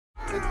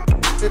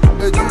I'm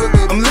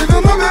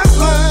living my best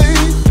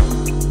life.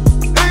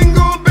 Ain't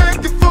going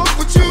back and forth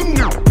with you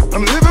now.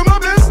 I'm living my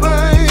best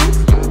life.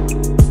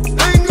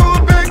 Ain't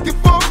going back and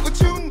forth with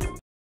you now.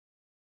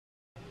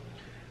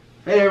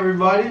 Hey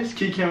everybody, it's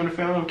Key Cameron the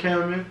Family. I'm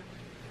Cameron.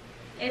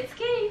 It's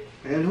Key.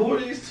 And who are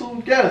these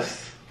two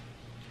guests?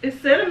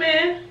 It's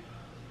Cinnamon.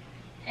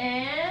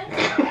 And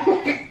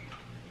I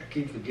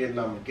keep forgetting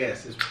I'm a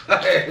guest.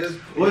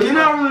 Well, you're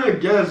not really a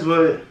guest,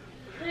 but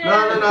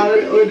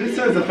no. This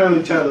is a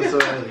family channel, so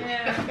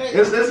yeah.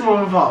 it's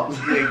more involved.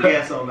 a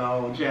guest on our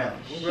own channel.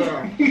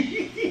 Yeah.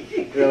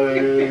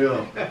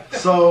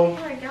 So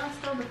Like y'all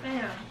stole the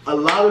fam. a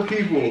lot of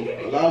people,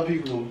 in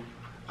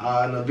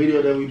a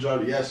video that we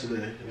dropped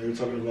yesterday, they were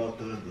talking about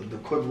the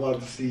quick walk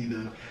to see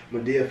the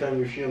Madea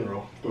family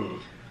funeral.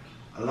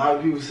 A lot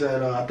of people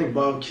said, I think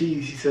Bob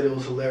Keys, he said it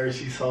was hilarious.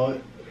 He saw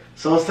it.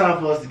 So it's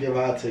time for us to give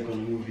our take on the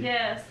movie.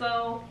 Yeah,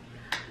 so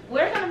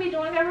we're going to be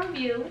doing a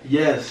review.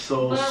 Yes,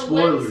 so but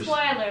spoilers. With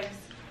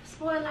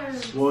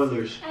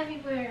spoilers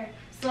everywhere.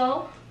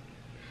 So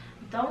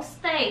don't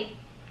stay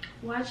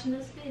watching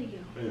this video.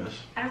 Yes.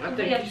 After I we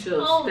think have you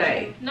should told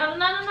stay. you. No.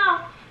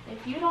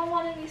 If you don't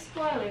want any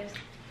spoilers,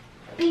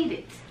 beat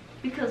it.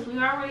 Because we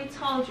already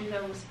told you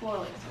there were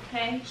spoilers,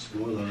 okay?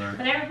 Spoiler alert.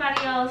 But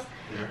everybody else,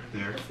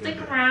 stick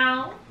there.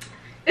 around.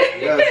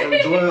 Yes,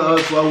 enjoy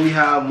us while we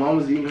have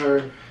Mama's eating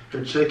her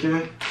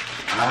chicken.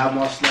 I have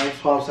my snacks,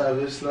 Pops have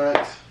his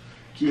snacks.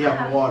 Key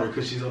having water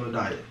because she's on a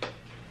diet.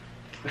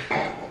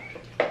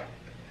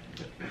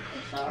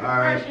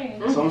 Alright,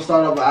 so I'm gonna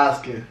start off by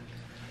asking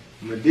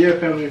Madea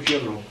family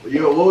funeral.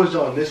 What was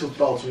your initial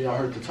thoughts when y'all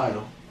heard the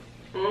title?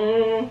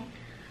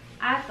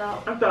 I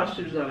thought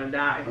she was gonna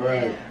die.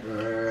 Right.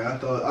 I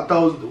thought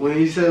it was, when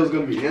he said it was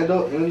gonna be end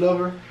of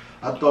her,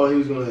 I thought he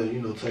was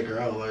gonna, take her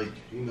out, like,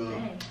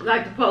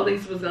 Like the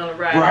police was gonna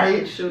ride her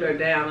and shoot her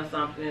down or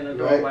something in a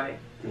doorway.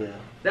 Yeah.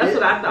 That's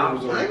what I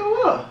thought. I ain't gonna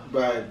lie.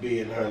 By it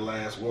being her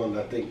last one,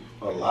 I think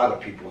a lot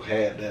of people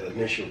had that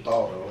initial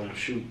thought of, oh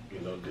shoot,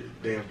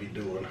 they'll be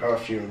doing her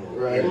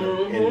funeral in the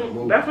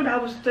movie. That's what I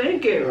was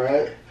thinking.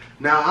 Right.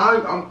 Now,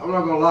 I'm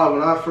not gonna lie,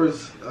 when I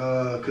first,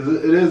 because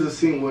it is a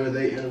scene where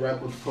they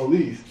interact with the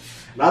police,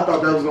 and I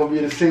thought that was gonna be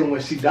the scene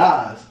when she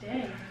dies.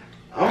 Dang.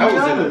 That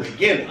was in the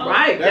beginning.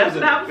 Right, that's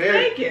what I was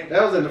thinking.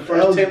 That was in the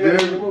first 10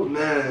 minutes of the movie.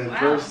 Man, Wow.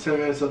 first 10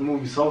 minutes of the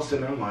movie, so I'm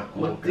sitting there, I'm like, oh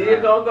But God. Deer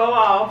gonna go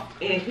off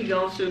and he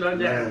gonna shoot her down.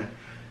 Man.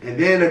 And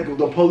then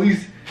the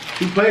police,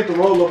 he played the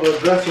role of an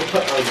aggressive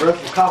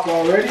cop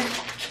already.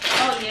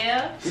 Oh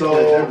yeah. So,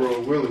 that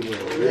role really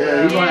well.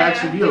 yeah, he might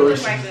actually be a he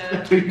looked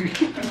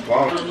racist.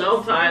 Oh,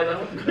 no,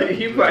 Tyler.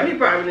 he probably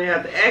didn't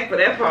have to act for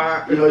that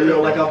part.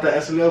 Like off the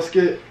SNL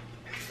skit.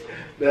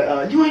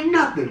 That you ain't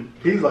nothing.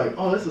 He's like,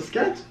 oh, it's a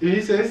sketch. And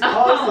he says,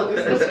 oh,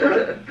 it's a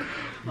script.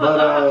 But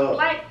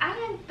I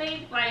didn't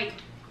think like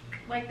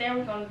they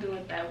were gonna do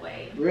it that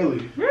way.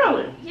 Really?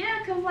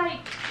 Yeah, cause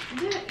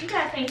you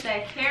gotta think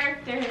that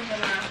character has been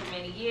around for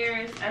many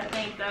years. I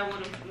think that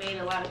would have made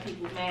a lot of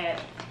people mad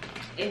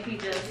if he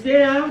just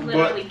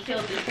literally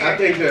killed this character. I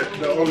think that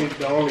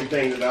the only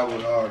thing that I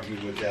would argue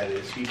with that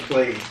is he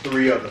played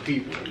 3 other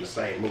people in the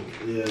same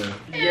movie.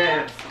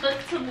 Yeah. But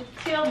to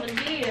kill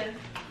Madea.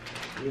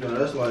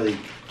 That's like.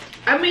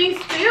 I mean,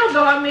 still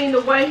though,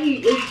 the way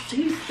he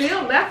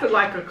still left it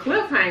like a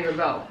cliffhanger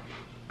though.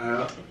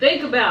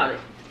 Think about it.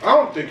 I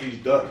don't think he's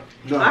done.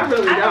 No. I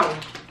really don't.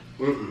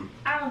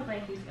 I don't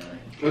think he's gonna.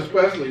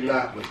 Especially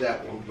not with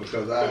that one,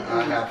 because I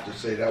have to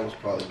say that was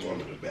probably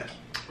one of the best.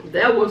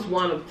 That was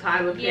one of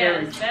Tyler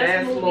Perry's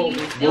best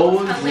movies. It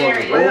was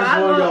hilarious.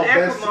 I one of love your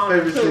best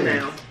favorite scenes?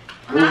 now.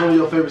 What was one of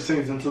your favorite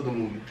scenes into the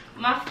movie?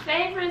 My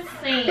favorite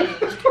scene.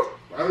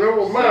 I know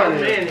what mine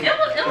is.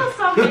 It was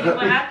something, but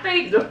I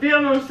think the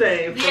funeral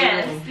scene.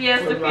 Yes,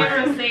 the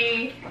funeral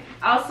scene.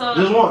 Also,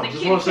 just one, the just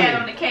kitty one cat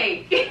on the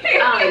cake.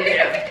 Oh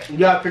yeah. You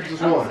gotta pick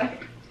just one.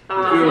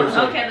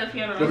 Okay, the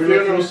funeral. The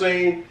funeral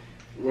scene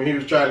when he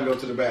was trying to go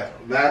to the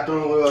bathroom.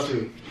 Bathroom, what else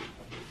you?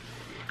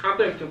 I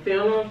think the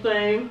funeral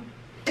thing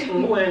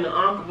when the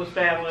uncle was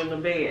traveling in the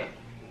bed.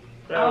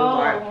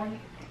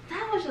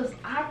 That was just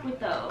awkward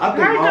though. I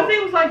think because he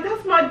was like,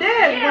 "That's my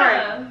dad."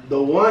 Yeah. Right.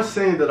 The one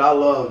scene that I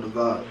loved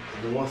about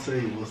the one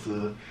scene was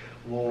the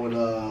one.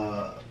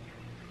 Oh,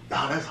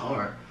 that's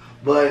hard.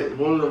 But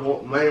one of the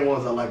main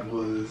ones I liked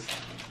was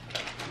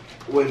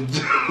when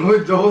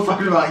Joe was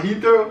talking about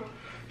Heathrow.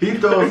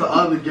 Heathrow was the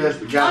other guest.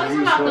 The guy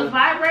Talking about the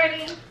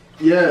vibrating.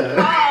 Yeah.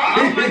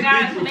 Oh my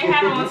gosh, when they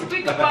had him on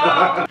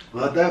speakerphone.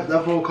 But that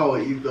phone call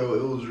with Heathrow,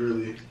 it was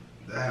really,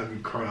 that had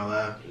me crying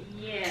laughing.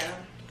 Yeah.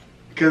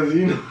 Because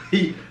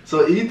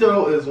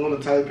Heathrow is one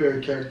of Tyler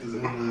Perry characters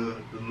in the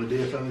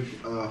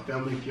Madea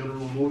family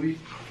funeral movie.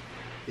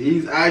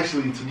 He's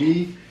actually, to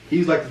me,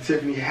 he's like the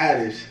Tiffany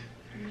Haddish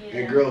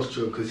in Girls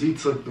Trip, because he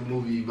took the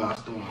movie by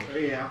storm.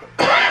 Yeah.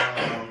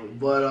 That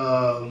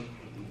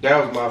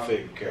was my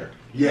favorite character.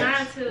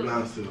 Yes.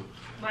 Mine too.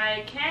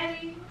 Like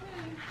Hattie.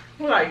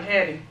 I like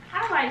Hattie.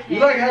 I like Hattie. You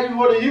like Hattie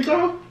more than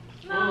Heathrow?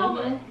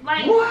 No,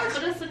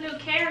 but it's a new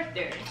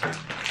character.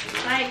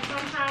 Like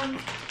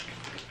sometimes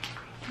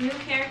new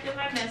characters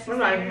are necessary. I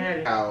like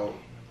Hattie. How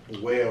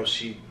well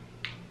she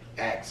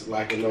acts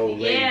like an old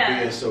lady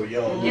being so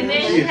young. And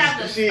then she has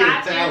the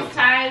stockings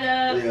tied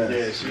up.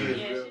 Yeah, she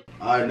is.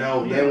 Alright,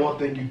 now then one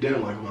thing you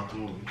didn't like about the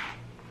movie.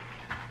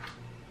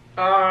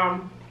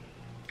 One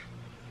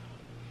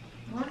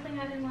thing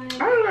I didn't like.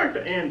 I didn't like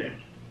the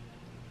ending.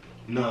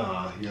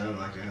 Nah, yeah, I didn't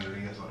like the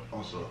ending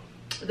also.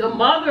 The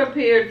mother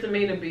appeared to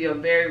me to be a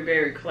very,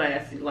 very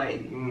classy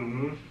lady.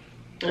 Mm-hmm.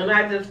 And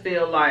I just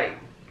feel like,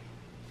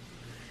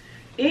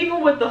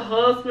 even with the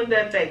husband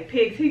that they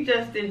picked, he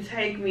just didn't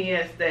take me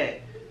as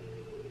that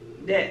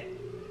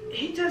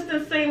he just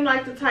didn't seem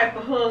like the type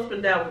of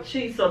husband that would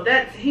cheat. So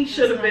he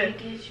should have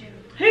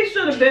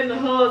been the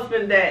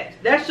husband that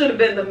should have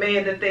been the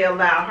man that they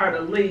allowed her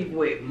to leave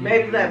with. Mm-hmm.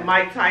 Maybe let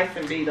Mike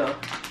Tyson be the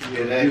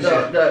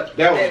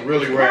that was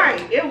really right.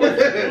 Right, it was.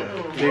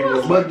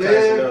 But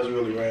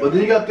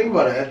then you gotta think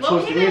about it. At well,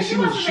 the end, she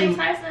was Mike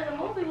Tyson in the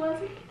movie, was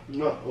he?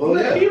 No, well,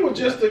 yeah. He was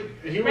just a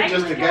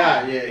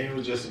guy. Yeah, he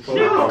was just supposed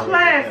She to was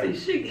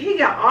classy. He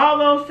got all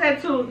those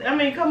tattoos. I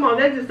mean, come on,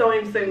 that just don't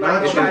even seem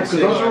like because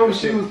don't you remember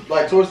she was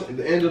like towards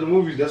the end of the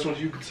movies? That's when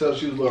you could tell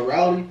she was a little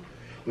rowdy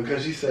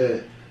because she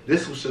said,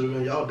 "This should have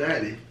been y'all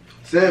daddy."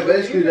 Said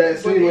basically that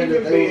scene when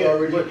they was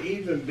already. But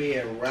even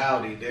being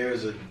rowdy,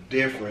 there's a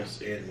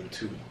difference in the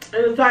two.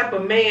 And the type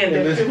of man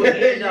that you would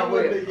end up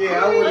with.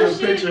 Yeah, I wouldn't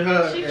picture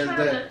her as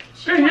that.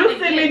 Can you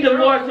see me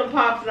divorcing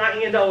Pops and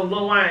I end up with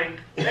Lil Wayne?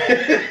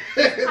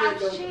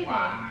 Pops cheating.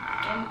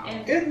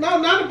 It's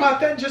not about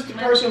that. Just the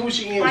person who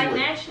she ends with.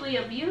 Financially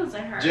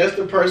abusing her. Just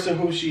the person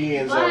who she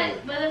ends up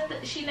with. But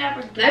if she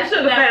never got they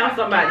should have found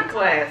somebody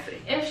classy.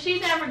 If she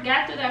never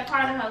got to that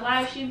part of her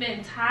life, she's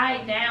been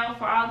tied down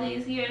for all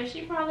these years.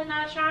 She probably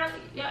not trying.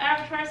 Your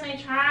average person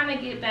ain't trying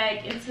to get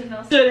back into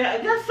no.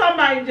 Just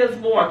somebody just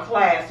more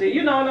classy.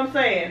 You know what I'm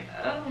saying?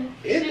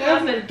 It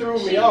definitely threw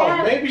me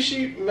off. Maybe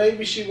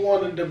she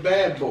wanted the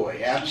bad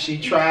boy after she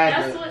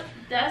tried.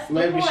 That's the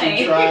maybe point.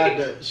 she tried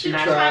the. She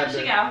got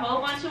a whole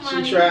bunch of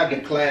money. She tried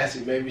the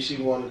classy. Maybe she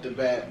wanted the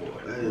bad boy.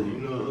 Hey, you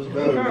know, it was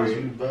better.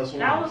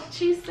 That was.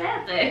 She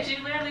said that. She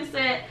literally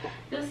said,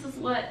 "This is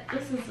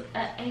a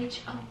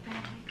HO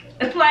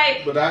bag."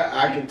 Like. But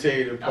I can tell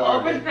you the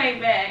part.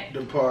 Bag.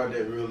 The part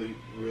that really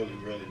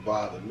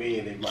bothered me,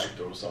 and it might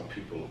throw some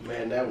people.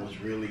 Man, that was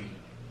really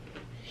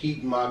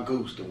heating my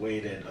goose. The way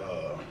that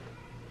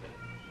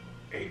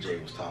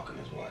AJ was talking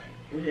his wife.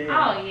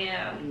 Yeah. Oh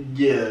yeah.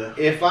 Yeah.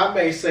 If I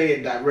may say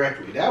it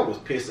directly, that was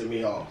pissing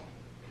me off.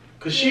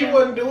 Cause she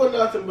wasn't doing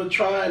nothing but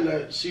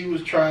she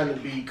was trying to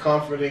be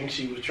comforting.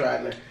 She was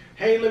trying to,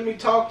 hey, let me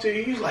talk to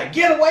you. He was like,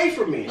 get away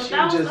from me. But she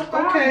was just,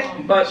 okay.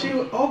 But she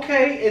was,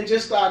 okay, and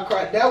just started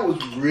crying. That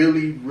was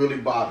really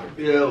bothering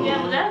me.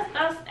 Yeah,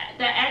 but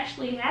that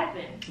actually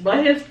happened.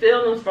 But his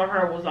feelings for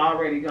her was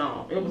already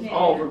gone. It was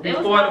over.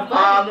 Before the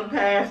father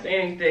passed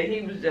anything,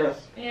 he was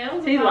just,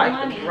 he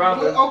liked the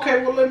brother.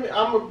 Okay,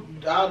 well,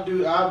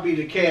 I'll be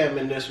the Cam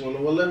in this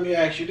one. Well, let me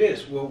ask you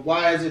this. Well,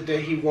 why is it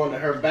that he wanted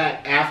her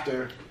back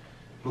after?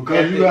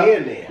 Because you got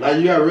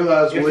to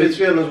realize if his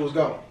feelings was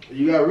gone.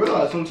 You got to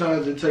realize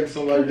sometimes it takes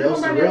somebody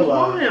else to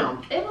realize.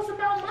 It was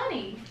about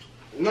money.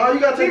 No, you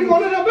got to. He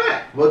wanted her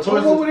back. But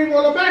what would he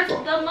want her back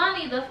for? The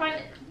money,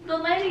 the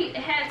lady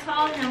had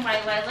told him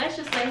like let's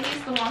just say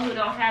he's the one who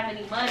don't have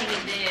any money,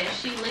 and then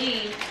she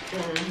leaves.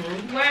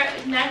 Mm-hmm. Where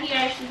now he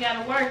actually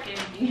got to work,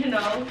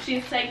 and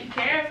she's taking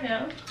care of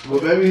him.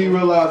 Well, maybe he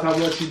realized how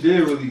much she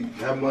really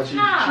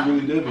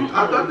did.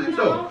 I think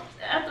so.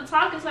 After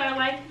talking to her,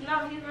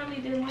 no, he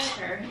really didn't like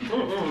her.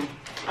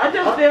 I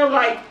just feel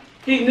like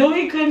he knew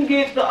he couldn't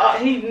get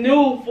he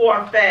knew for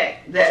a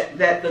fact that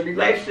the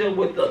relationship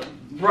with the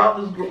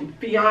brother's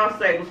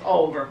fiance was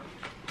over.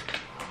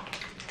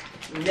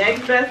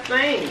 Next best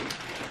thing.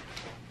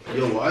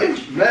 Your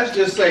wife? Let's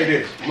just say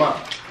this,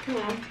 Mom.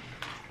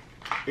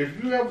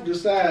 If you ever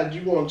decide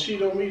you want to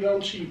cheat on me,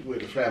 don't cheat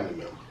with a family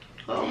member.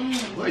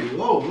 Wait,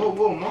 whoa,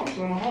 Mom's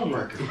on the home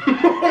record.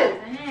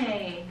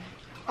 Hey.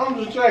 I'm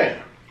just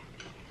saying.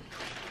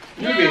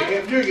 You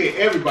get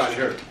everybody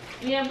hurt.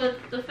 Yeah, but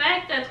the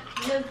fact that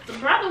the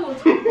brother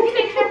he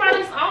didn't care about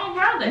his own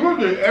brother. You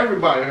get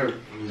everybody hurt.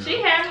 Yeah.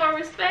 She had more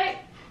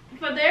respect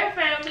for their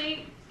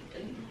family,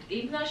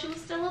 even though she was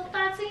still a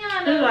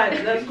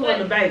Tatiana. Let's go in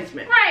the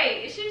basement.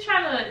 Right. He's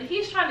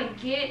trying to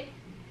get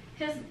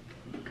his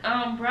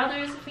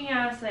brother's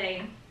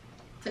fiance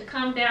to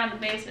come down the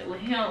basement with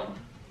him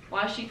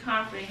while she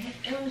comforting him.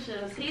 It was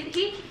just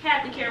he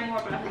had to care more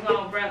about his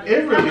own brother.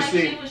 It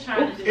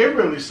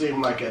really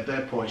seemed like at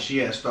that point she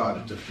had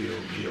started to feel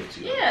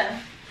guilty.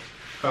 Yeah.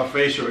 Her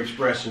facial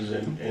expressions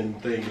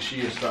and things, she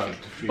had started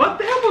to feel.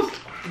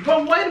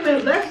 But wait a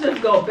minute, let's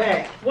just go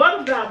back. What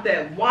about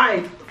that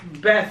wife's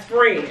best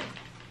friend?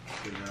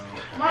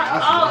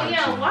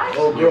 Wife.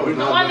 The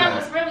one that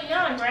was really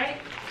young, right?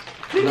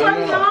 She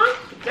wasn't young.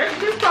 They're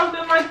just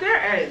something like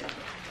their age.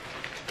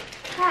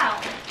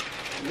 How?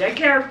 That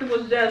character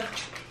was just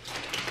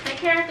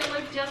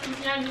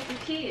as young as the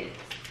kids.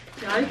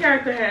 That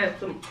character had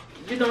some,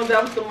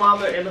 that was the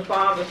mother and the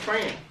father's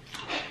friend.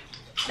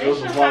 They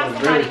should have found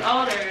somebody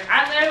older.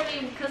 I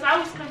literally, because I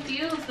was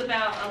confused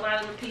about a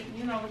lot of the people,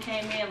 who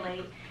came in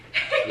late.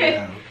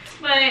 Yeah.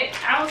 But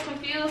I was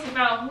confused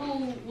about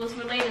who was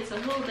related to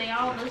who. They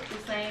all looked the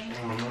same.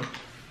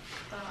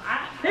 So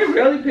They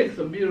really picked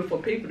some beautiful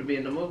people to be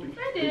in the movie.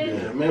 I did.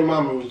 Yeah, me and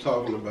Mama was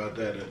talking about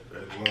that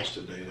at lunch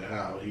today.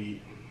 How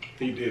he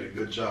did a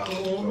good job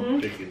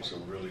of picking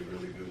some really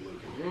good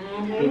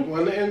looking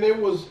people, and it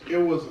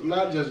was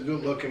not just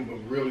good looking, but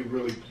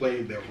really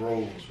played their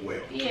roles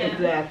well. Yeah.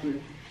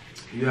 Exactly.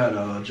 You had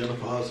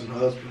Jennifer Hudson,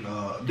 husband,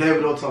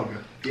 David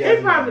Otunga. He's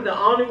probably the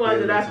only one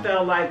that I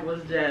felt like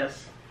was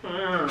just.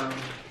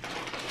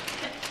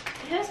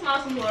 His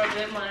muscles were a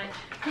bit much.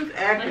 His But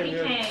acting.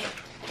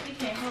 he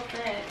can't help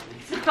that.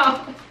 So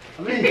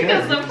I mean,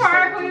 because the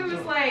part where he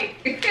was like,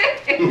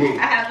 I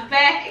have the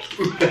bag.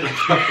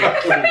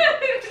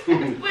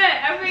 But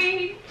I mean,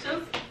 he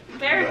just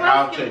very The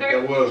muscular.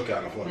 outtake that was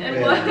kind of funny.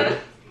 It was.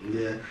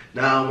 Yeah.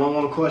 Now, my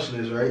one question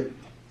is, right?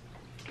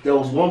 There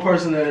was one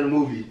person in the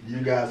movie you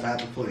guys had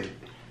to play.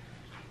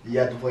 You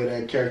had to play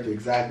that character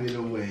exactly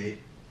the way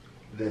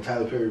that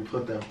Tyler Perry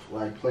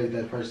played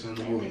that person in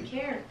the movie. The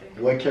character.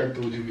 What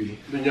character would you be?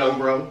 The young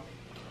brother.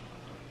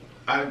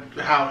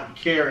 How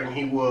caring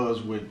he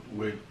was with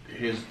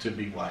his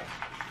to-be wife.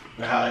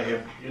 How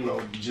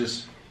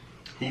just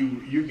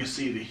you could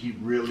see that he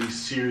really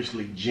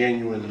seriously,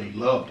 genuinely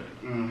loved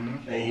her,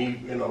 and he,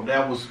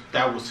 that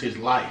was his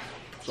life.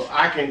 So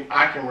I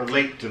can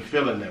relate to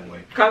feeling that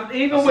way. Cause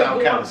even I with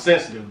sound kind of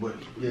sensitive, but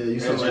Yeah, you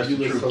said that's like just you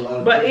the listen to a truth. lot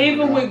of But people,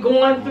 even right? with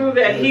going through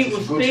that, he This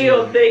was is good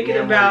still shit. thinking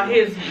Yeah, about right.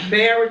 his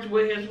marriage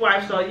with his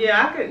wife. So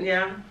yeah, I could.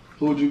 Yeah,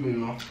 Who would you be,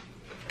 Mom?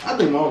 I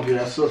think Mom would be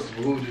that sister,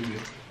 but who would you be?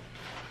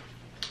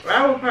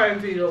 I would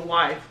probably be the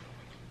wife.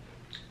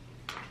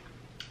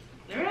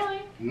 Really?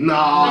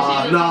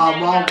 Nah,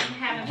 Mom. Mom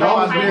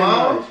was being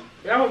nice.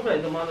 I would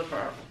play the mother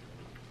part.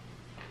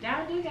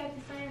 Y'all do got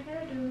the same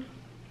hairdo.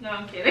 No,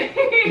 I'm kidding.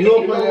 You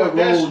don't play That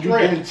that role. You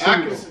been strength,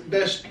 I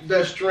too.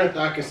 that strength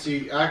I can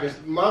see.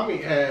 Mommy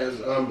has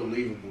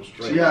unbelievable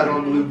strength. She had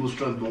unbelievable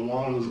strength, but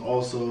Mom was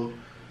also.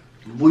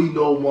 We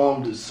know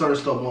Mom that certain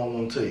stuff Mom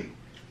won't take.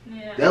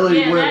 Yeah. That lady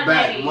Yeah, went that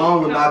back. lady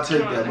Mom would not come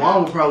take from that. her.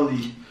 Mom would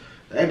probably.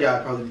 That guy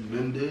probably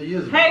been dead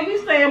years ago. Hey, we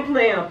saying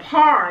playing a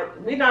part.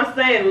 We not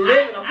saying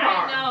living a I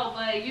part. know,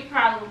 but you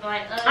probably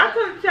like, I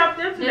could have tapped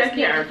into This that nigga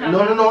character. come-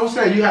 No, I'm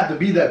saying you have to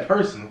be that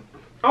person.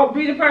 Oh,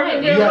 be the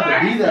person. Yeah, You have to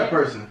right. be that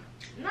person.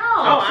 no.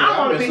 Oh, I don't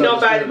want to be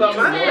nobody but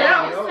You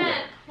myself.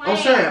 said I'm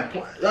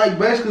saying, like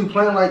basically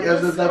playing like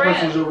as if that Script.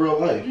 person's your real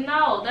life.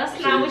 No, that's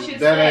not what you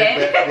That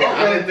ain't, said.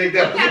 I didn't think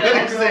that was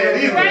what he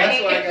said either. Right.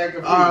 That's why I got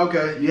confused. Oh,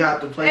 okay. You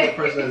have to play that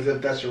person as if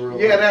that's your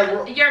real Yeah, life.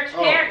 that. Your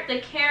the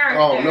character.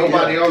 Oh,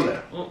 nobody on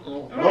there.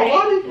 Mm-mm. Right.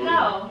 Nobody?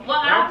 No. Well,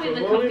 I'll be the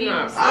Absolutely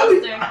confused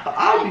not.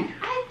 I'll be.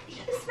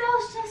 He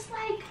smells just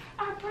like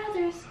our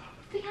brother's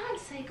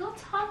fiance. Go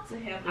talk to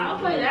him. I'll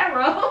play that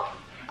role.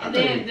 And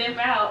then dip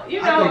out. You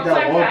I know, think that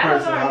like, one I don't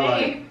person know I her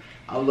like. name.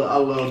 I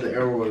love the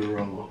Arrow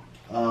role.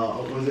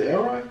 Was it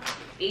Arrow?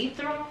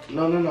 Ether.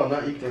 No,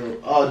 not Ethan.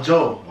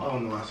 Joe. I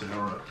don't know why I said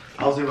Arrow.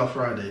 I was thinking about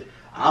Friday.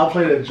 I'll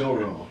play that Joe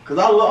role. Cause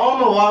I don't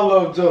know why I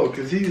love Joe.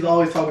 Cause he's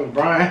always talking to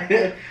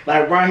Brian.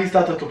 Like Brian, he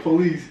stopped at the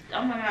police.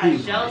 Oh my gosh,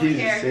 He's Joe's just saying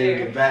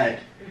character. it back.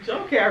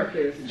 Joe character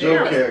is Joe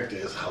terrible. character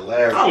is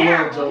hilarious. I love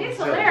Terrible. Joe. He's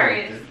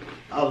hilarious.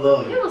 I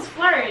love He it. was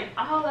flirting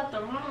all at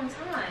the wrong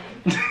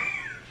time.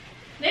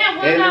 Then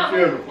And the one of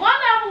funeral.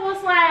 them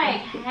was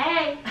like,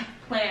 "Hey,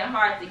 playing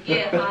hard to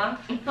get, huh?"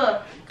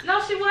 No,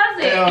 she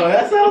wasn't. Yo,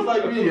 that sounds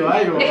like me. Yo.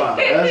 I ain't gonna lie.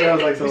 That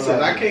sounds like He something. said,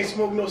 like I can't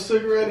smoke no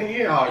cigarette in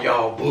here. Oh,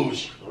 y'all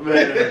bougie.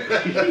 Man.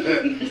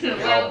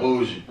 Y'all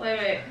bougie. Wait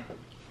a minute.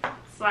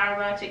 Sorry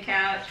about your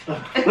couch.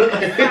 Sorry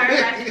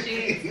about your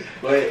sheets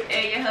But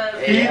and your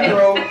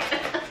husband.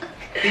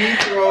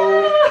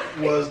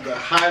 Heathrow was the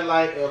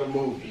highlight of the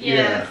movie.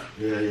 Yes.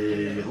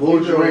 yeah. What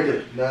would you rate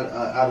it? Not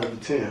out of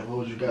the 10. What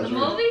would you guys The rate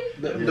movie?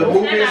 The Yeah.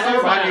 movie Yeah,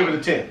 itself, I that's give it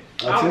a 10. it?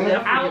 A I'll 10?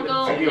 definitely I will give it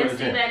go I give it and a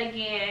see 10. that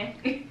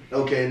again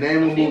Okay,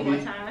 name a a few movie. more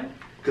times.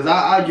 Because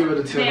I give it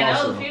a 10 Man, that was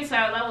also. a few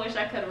times I wish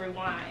I could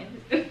rewind.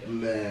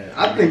 Man,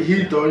 I think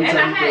Heathrow, And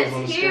I anytime he goes on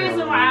had the tears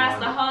screen, in my eyes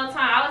the whole time.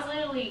 I was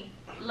literally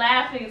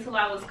laughing until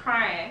I was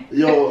crying.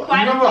 Yo, you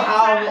Quite a remember few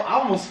how times. I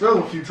almost fell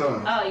a few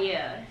times? Oh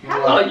yeah.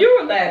 Oh, you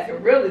were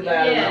laughing really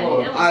loud. Yeah, in that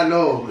movie. it was- I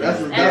know. That's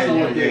the one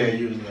Yeah, thing.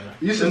 you was there.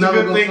 You should It's a never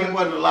good go thing to- there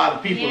wasn't a lot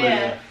of people in Yeah.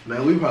 there.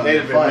 Man, we probably They'd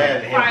have been fight. mad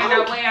at him. Crying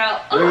our way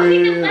out. Oh, he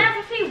Yeah. can laugh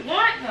if he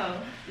want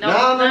though.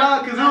 No,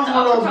 because it was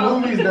one of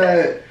those movies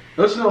that,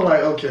 don't you know, like,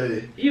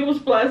 okay. You was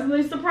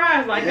pleasantly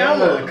surprised, like I Yeah,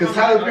 was. because I'm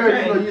Tyler like, Perry,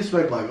 okay. you know, you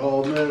expect, like,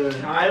 oh, man.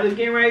 Tyler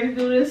getting ready to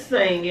do this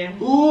singing.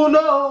 Ooh,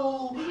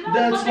 no,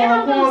 that's they my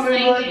don't do woman.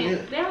 singing.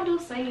 Like, They don't do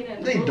singing in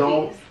the they movies.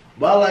 don't.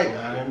 But I like,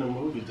 Not in the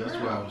movies. That's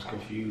why I was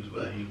confused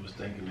why he was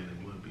thinking that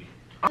it would be.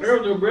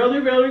 It was a really,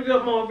 really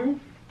good movie.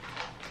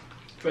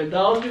 For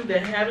those of you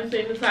that haven't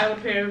seen the Tyler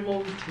Perry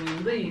movie,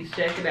 please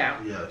check it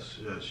out. yes.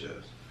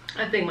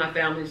 I think my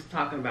family's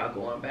talking about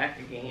going back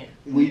again.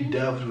 We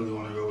definitely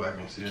want to go back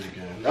and see it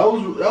again. That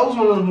was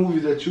one of those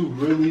movies that you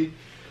really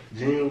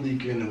genuinely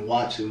can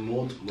watch it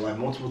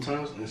multiple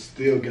times and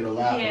still get a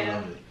laugh Yeah.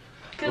 out of it.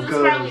 Because it's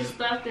Because- probably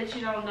stuff that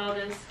you don't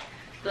notice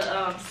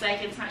the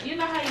second time. You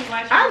know how you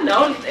watch? I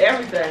noticed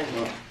everything.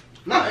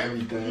 Not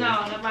everything.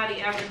 No, nobody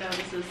ever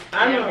notices.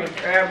 I noticed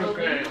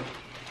everything.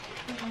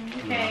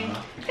 Okay.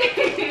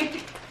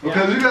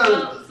 Because you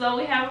gotta. So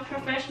we have a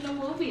professional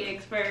movie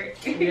expert.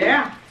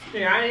 Yeah,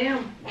 here I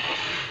am.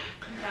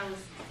 That was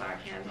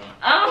sarcasm.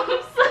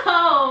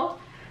 So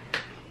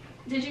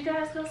did you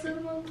guys go see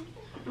the movie?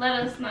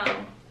 Let us know.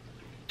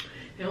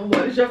 And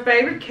what is your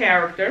favorite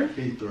character?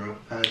 Heathrow.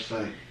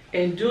 Hashtag.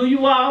 And do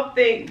you all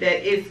think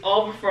that it's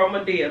over for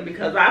Madea?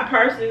 Because I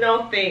personally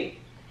don't think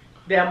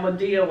that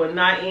Madea will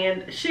not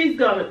end.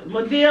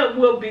 Madea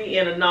will be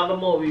in another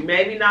movie.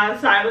 Maybe not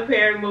a Tyler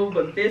Perry movie,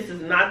 but this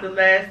is not the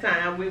last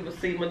time we will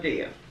see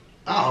Madea.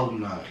 I hope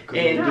not.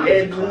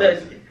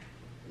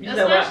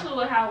 Especially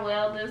with how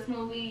well this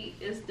movie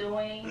is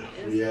doing.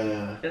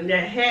 Yeah. And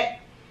that hat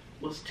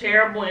was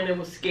terrible and it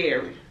was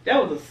scary.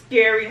 That was a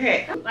scary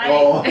hat. Like,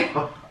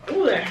 Oh.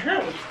 Ooh, that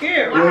hat was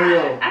scary.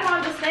 why? I don't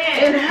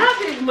understand. And how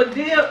did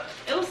Madea,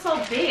 It was so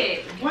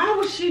big. why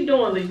was she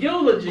doing the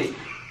eulogy?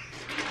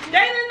 They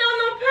didn't know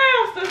no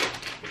pastor.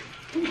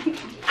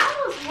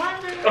 I was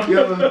wondering.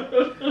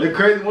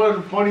 Yeah, one of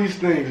the funniest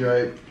things,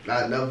 right?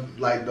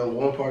 Like the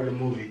one part of the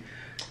movie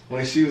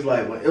when she was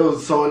like, it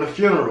was so in the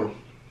funeral.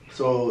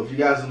 So if you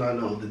guys do not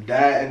know, the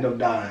dad ended up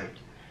dying.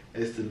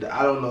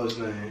 I don't know his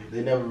name.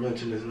 They never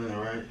mentioned his name,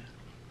 right?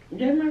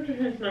 They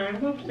mentioned his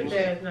name. What was the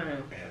dad's name?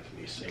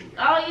 Anthony Senior.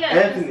 Oh yeah.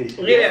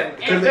 Anthony. Yeah,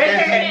 Because they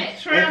had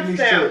tramp Anthony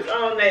stamps said-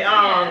 on their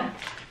arm.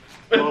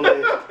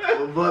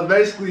 But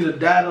basically, the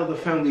dad of the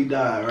family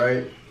died,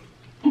 right?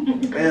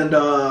 And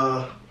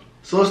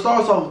so it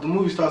starts off. The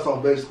movie starts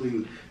off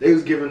basically they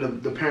was giving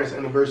the parents'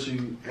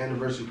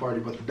 anniversary party,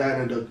 but the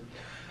dad ended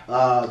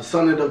up, the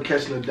son ended up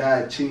catching the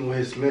dad cheating with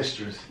his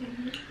mistress.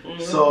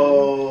 Mm-hmm.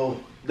 So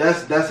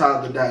that's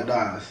how the dad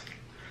dies.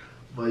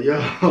 But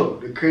yo,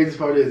 the craziest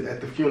part is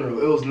at the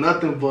funeral, it was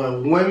nothing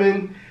but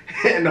women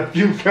and a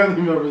few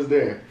family members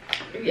there.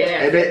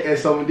 Yeah. And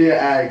so Madea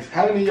asks,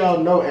 "How many of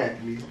y'all know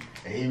Anthony?"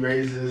 And he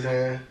raises his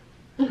hand.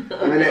 And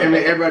then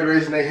everybody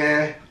raising their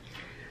hand.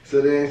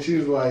 So then she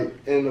was like,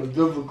 in the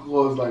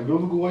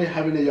biblical way,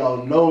 how many of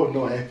y'all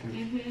know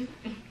Anthony?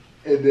 Mm-hmm.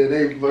 And then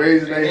they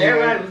raised their hand.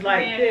 Everybody was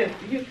like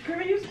this.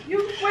 Girl, you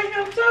with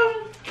him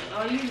too?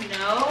 Oh, you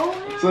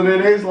know? So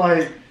then they was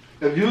like,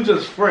 if you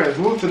just friends,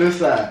 move to this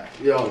side.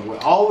 Yo, when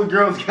all the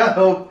girls got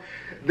up,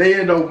 they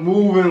ended up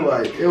moving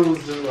like, it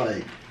was just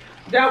like.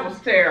 That was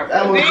terrible.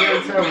 That was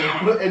very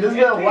terrible. And this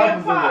man's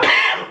wife was in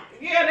there.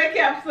 Yeah, they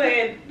kept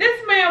saying,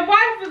 this man's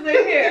wife is in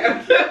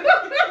here.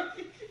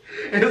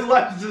 His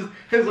wife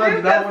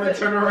did not want to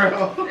turn around.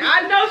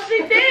 I know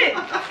she did.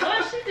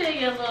 Well, she did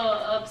get a little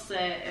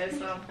upset at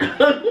some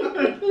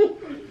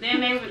point. Then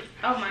they were,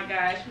 oh my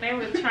gosh, they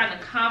were trying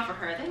to comfort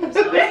her. They were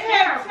so They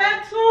had terrible.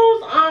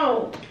 tattoos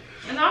on.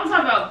 And I'm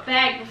talking about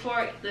back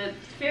before the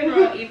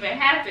funeral even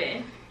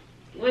happened.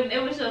 When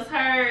it was just her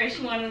and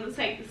she wanted to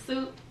take the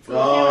suit to the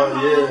funeral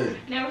home.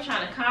 Yeah. They were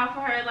trying to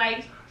comfort her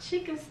like,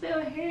 she can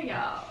still hear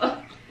y'all.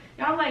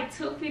 Y'all like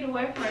 2 feet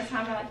away from her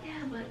talking about,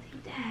 yeah, but he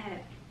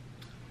died.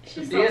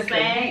 She's so Yes,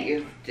 sad. he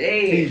is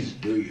dead. He's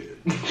dead.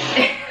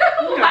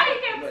 Why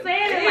you kept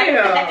saying it like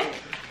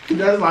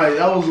that?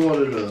 That was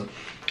one of the,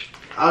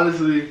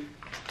 honestly,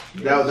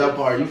 that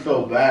part, you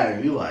felt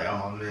bad. You like,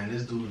 oh man,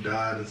 this dude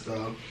died and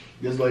stuff.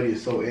 This lady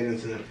is so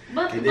innocent.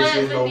 But And this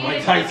is no then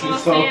Mike Tyson, people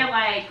so- saying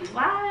like,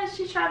 why is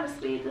she trying to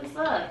speed this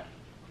up?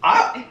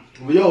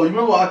 You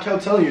remember what I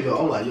kept telling you though?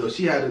 I'm like, yo,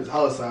 she had this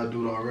other side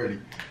dude already.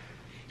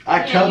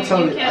 I kept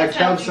saying,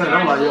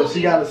 I'm like, yo,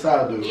 she got a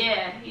side dude.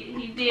 Yeah,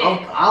 he did.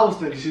 I was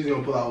thinking she's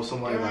gonna pull out with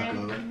somebody like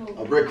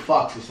a Rick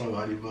Fox or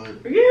somebody, but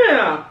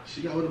Yeah.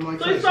 she got with a Mike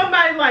So Tyson.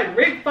 somebody like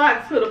Rick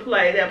Fox could have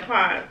played that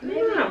part.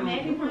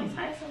 Maybe Mike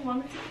Tyson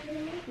wanted to be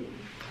in the movie.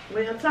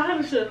 Well,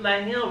 Tyler should have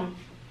let him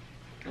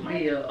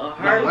be a No,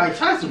 her. Mike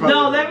Tyson probably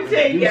No, let me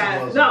tell you was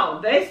guys. awesome.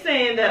 No, they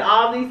saying that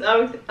all these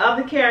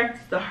other characters,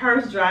 the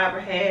hearse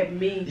driver had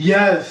me.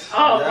 Yes.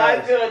 Oh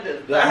yes. my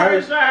goodness, the The hearse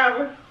hearse-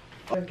 driver.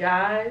 But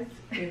guys,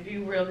 if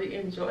you really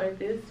enjoyed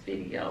this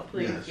video,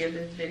 please Yes. give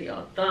this video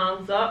a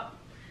thumbs up,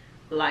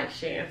 like,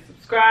 share, and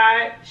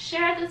subscribe.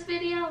 Share this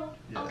video,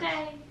 Yes.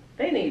 okay?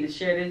 They need to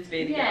share this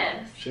video.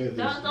 Yes. Share this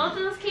Don't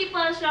just keep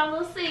us your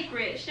little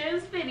secret. Share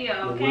this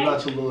video, Look, okay? we're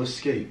not your little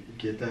escape.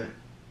 Get that?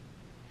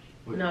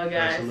 No, That's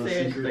guys, your little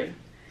seriously. secret?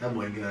 That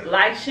boy got it.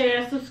 Like, share,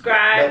 and That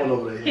subscribe. one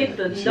over there. Hit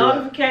the yeah.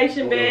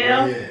 notification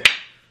bell. Yeah.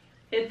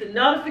 Hit the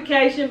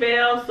notification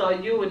bell so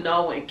you would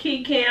know when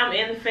Key Cam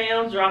and the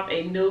fam drop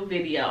a new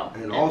video.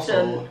 And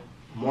also,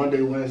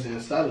 Monday, Wednesday,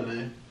 and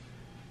Saturday.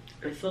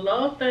 It's a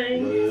love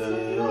thing.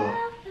 Yeah.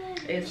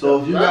 It's So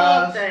a if you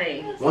love guys-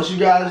 thing. Once you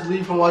guys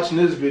leave from watching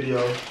this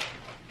video,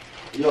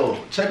 yo,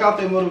 check out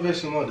their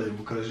Motivation Monday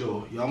because,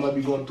 yo, y'all might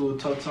be going through a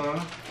tough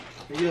time.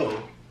 And,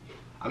 yo,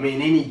 I mean,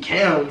 they need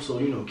Cam, so,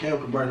 Cam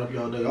can burn up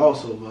y'all day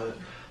also, but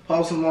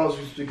Paul Simone's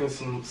be speaking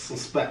some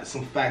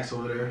facts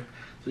over there.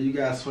 So you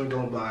guys swing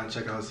on by and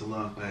check out It's a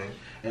Love Thing.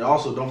 And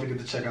also, don't forget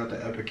to check out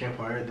the Epic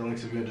Empire. The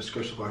links will be in the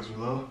description box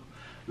below.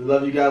 We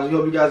love you guys. We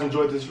hope you guys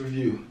enjoyed this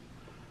review.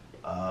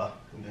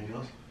 Anything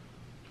else?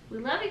 We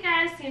love you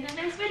guys. See you in the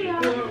next video.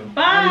 Adios,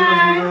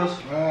 Bye. amigos.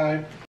 Bye.